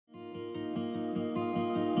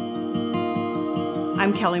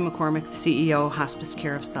I'm Kelly McCormick, CEO, Hospice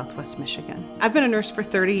Care of Southwest Michigan. I've been a nurse for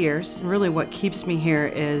 30 years. Really what keeps me here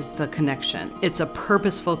is the connection. It's a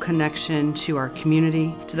purposeful connection to our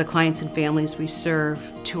community, to the clients and families we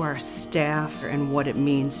serve, to our staff, and what it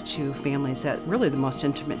means to families at really the most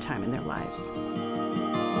intimate time in their lives.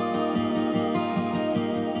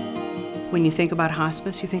 When you think about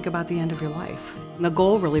hospice, you think about the end of your life. And the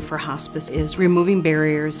goal really for hospice is removing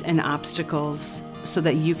barriers and obstacles so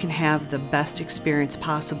that you can have the best experience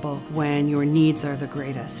possible when your needs are the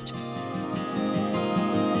greatest.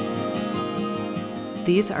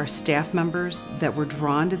 These are staff members that were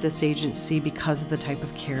drawn to this agency because of the type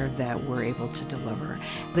of care that we're able to deliver.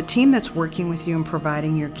 The team that's working with you and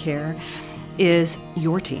providing your care is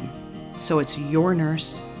your team. So it's your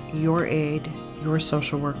nurse, your aide, your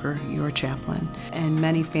social worker, your chaplain. And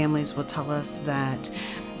many families will tell us that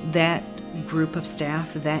that group of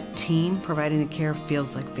staff, that team providing the care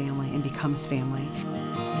feels like family and becomes family.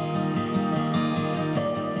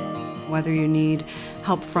 Whether you need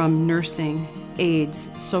help from nursing, aides,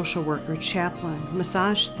 social worker, chaplain,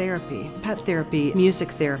 massage therapy, pet therapy, music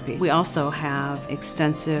therapy. We also have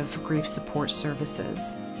extensive grief support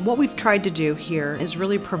services. What we've tried to do here is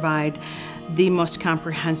really provide the most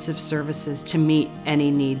comprehensive services to meet any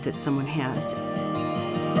need that someone has.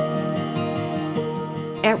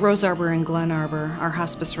 At Rose Arbor and Glen Arbor, our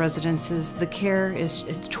hospice residences, the care is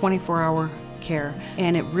 24-hour care,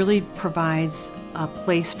 and it really provides a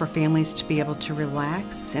place for families to be able to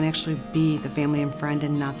relax and actually be the family and friend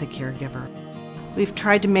and not the caregiver. We've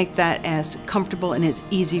tried to make that as comfortable and as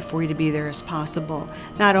easy for you to be there as possible.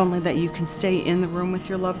 Not only that you can stay in the room with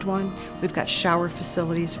your loved one, we've got shower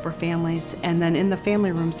facilities for families, and then in the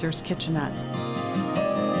family rooms there's kitchenettes.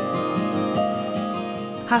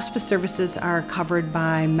 Hospice services are covered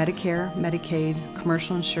by Medicare, Medicaid,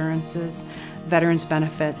 commercial insurances, veterans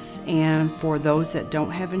benefits, and for those that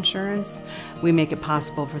don't have insurance, we make it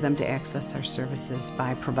possible for them to access our services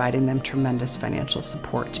by providing them tremendous financial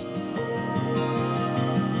support.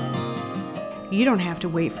 You don't have to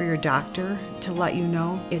wait for your doctor to let you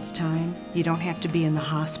know it's time. You don't have to be in the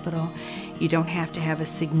hospital. You don't have to have a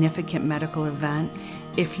significant medical event.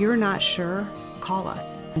 If you're not sure, call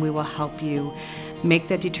us. We will help you make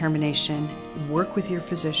that determination, work with your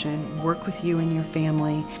physician, work with you and your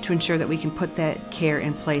family to ensure that we can put that care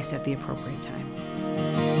in place at the appropriate time.